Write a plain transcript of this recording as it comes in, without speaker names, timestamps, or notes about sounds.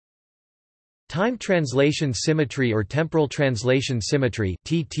Time translation symmetry or temporal translation symmetry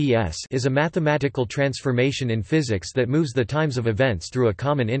 (TTS) is a mathematical transformation in physics that moves the times of events through a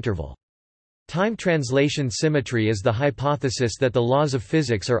common interval. Time translation symmetry is the hypothesis that the laws of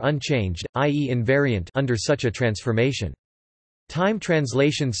physics are unchanged, i.e. invariant, under such a transformation. Time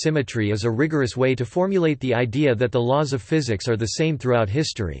translation symmetry is a rigorous way to formulate the idea that the laws of physics are the same throughout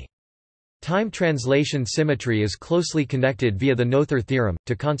history. Time translation symmetry is closely connected via the Noether theorem,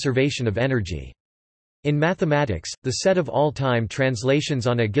 to conservation of energy. In mathematics, the set of all time translations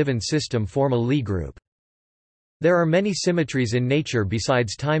on a given system form a Lie group. There are many symmetries in nature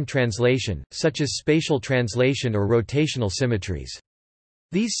besides time translation, such as spatial translation or rotational symmetries.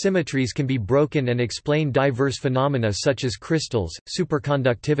 These symmetries can be broken and explain diverse phenomena such as crystals,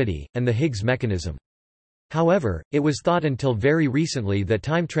 superconductivity, and the Higgs mechanism. However, it was thought until very recently that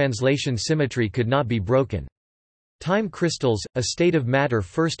time translation symmetry could not be broken. Time crystals, a state of matter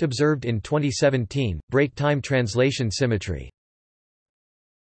first observed in 2017, break time translation symmetry.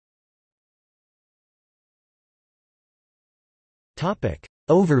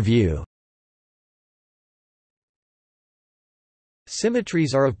 Overview.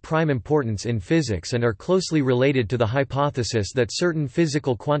 Symmetries are of prime importance in physics and are closely related to the hypothesis that certain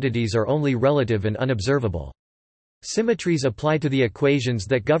physical quantities are only relative and unobservable. Symmetries apply to the equations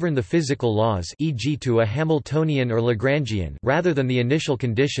that govern the physical laws, e.g. to a Hamiltonian or Lagrangian, rather than the initial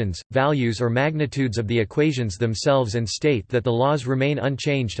conditions, values or magnitudes of the equations themselves, and state that the laws remain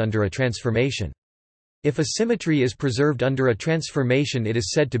unchanged under a transformation. If a symmetry is preserved under a transformation, it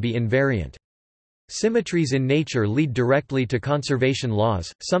is said to be invariant. Symmetries in nature lead directly to conservation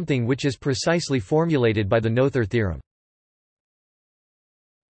laws, something which is precisely formulated by the Noether theorem.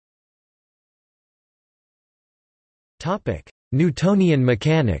 Newtonian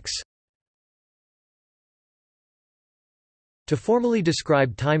mechanics. To formally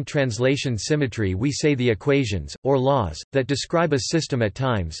describe time translation symmetry, we say the equations, or laws, that describe a system at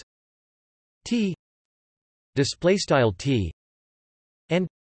times t (t) and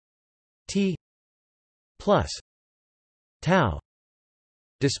t plus tau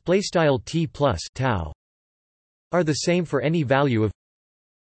 (t plus tau) are the same for any value of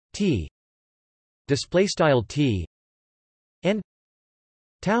t (t) and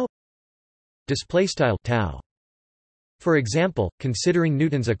tau (tau). For example, considering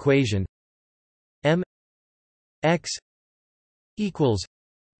Newton's equation m x equals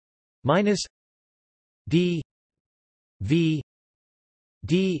minus d v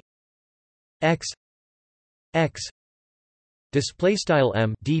d x x display style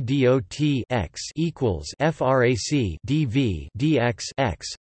m d dot x equals frac dv dx x,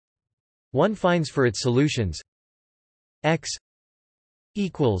 one finds for its solutions x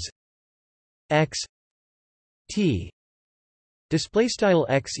equals x t display style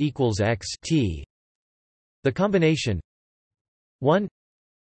x equals x t. The combination 1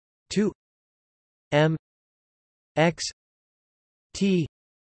 2 m x t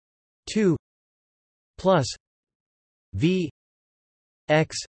 2 plus v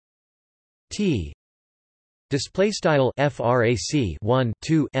x t display style frac 1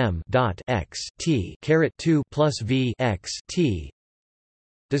 2 m dot x t caret 2 plus v x t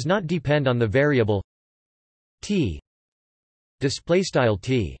does not depend on the variable t display style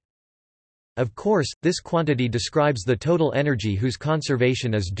t. Of course, this quantity describes the total energy whose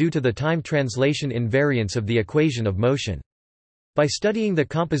conservation is due to the time translation invariance of the equation of motion. By studying the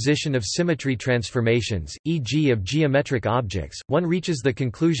composition of symmetry transformations, e.g. of geometric objects, one reaches the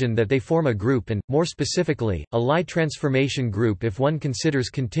conclusion that they form a group and, more specifically, a Lie transformation group if one considers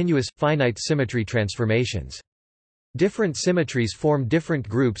continuous, finite symmetry transformations. Different symmetries form different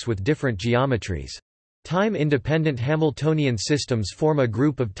groups with different geometries. Time-independent Hamiltonian systems form a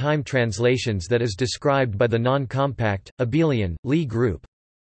group of time translations that is described by the non-compact, abelian, Lie group.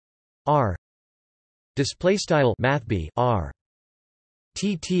 R ∑mathb R.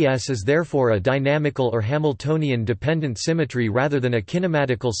 TTS is therefore a dynamical or Hamiltonian-dependent symmetry rather than a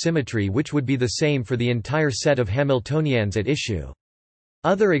kinematical symmetry, which would be the same for the entire set of Hamiltonians at issue.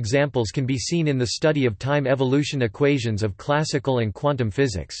 Other examples can be seen in the study of time evolution equations of classical and quantum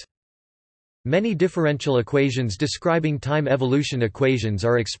physics. Many differential equations describing time evolution equations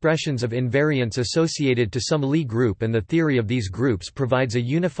are expressions of invariance associated to some Lie group, and the theory of these groups provides a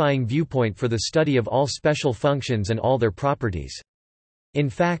unifying viewpoint for the study of all special functions and all their properties. In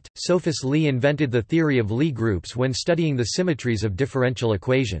fact, Sophus Lie invented the theory of Lie groups when studying the symmetries of differential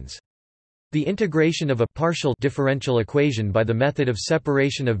equations. The integration of a partial differential equation by the method of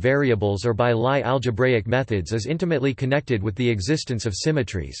separation of variables or by Lie algebraic methods is intimately connected with the existence of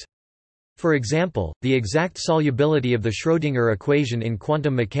symmetries. For example, the exact solubility of the Schrödinger equation in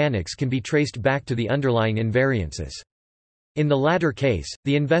quantum mechanics can be traced back to the underlying invariances. In the latter case,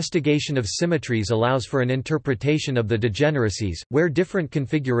 the investigation of symmetries allows for an interpretation of the degeneracies, where different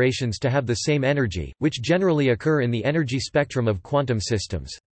configurations to have the same energy, which generally occur in the energy spectrum of quantum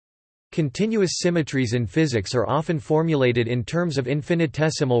systems. Continuous symmetries in physics are often formulated in terms of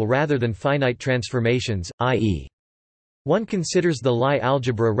infinitesimal rather than finite transformations, i.e. one considers the Lie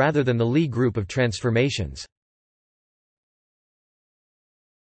algebra rather than the Lie group of transformations.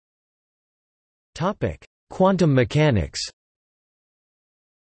 Quantum mechanics.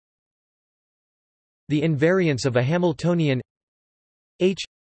 The invariance of a Hamiltonian H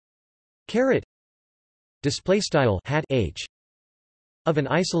H of an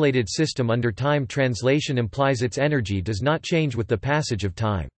isolated system under time translation implies its energy does not change with the passage of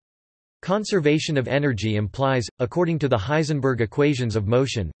time. Conservation of energy implies, according to the Heisenberg equations of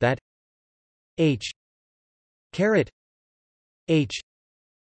motion, that H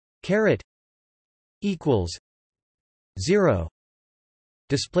equals 0.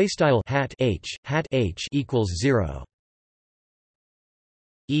 Display style H equals 0.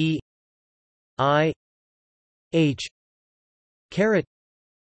 I H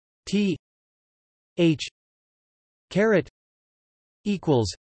T H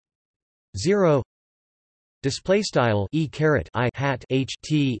equals 0. Display style I hat H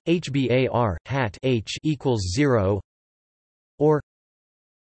T HBAR hat H equals 0, or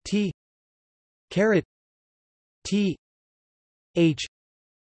T H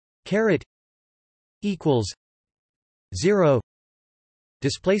equals 0.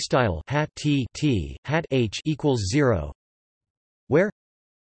 Display style hat H equals 0, where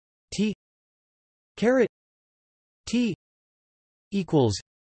T equals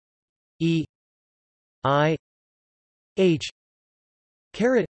I H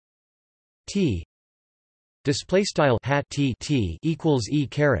T. Display style hat T equals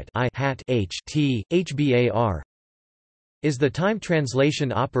I hat H T HBAR is the time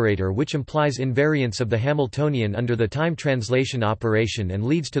translation operator which implies invariance of the Hamiltonian under the time translation operation and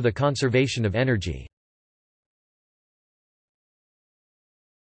leads to the conservation of energy.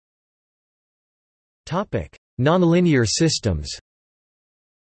 Topic: Nonlinear systems.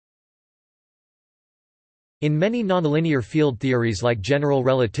 In many nonlinear field theories like general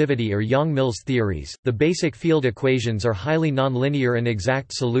relativity or Yang-Mills theories, the basic field equations are highly nonlinear and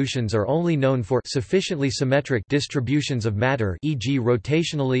exact solutions are only known for sufficiently symmetric distributions of matter, e.g.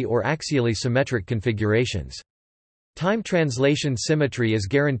 rotationally or axially symmetric configurations. Time translation symmetry is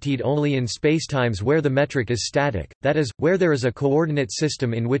guaranteed only in spacetimes where the metric is static, that is, where there is a coordinate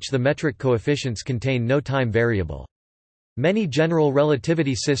system in which the metric coefficients contain no time variable. Many general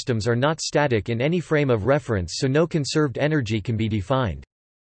relativity systems are not static in any frame of reference, so no conserved energy can be defined.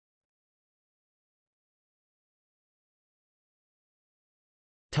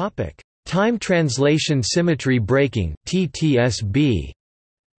 Time translation symmetry breaking (TTSB).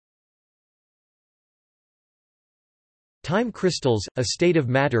 Time crystals, a state of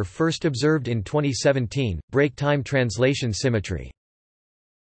matter first observed in 2017, break time translation symmetry.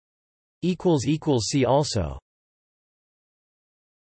 See also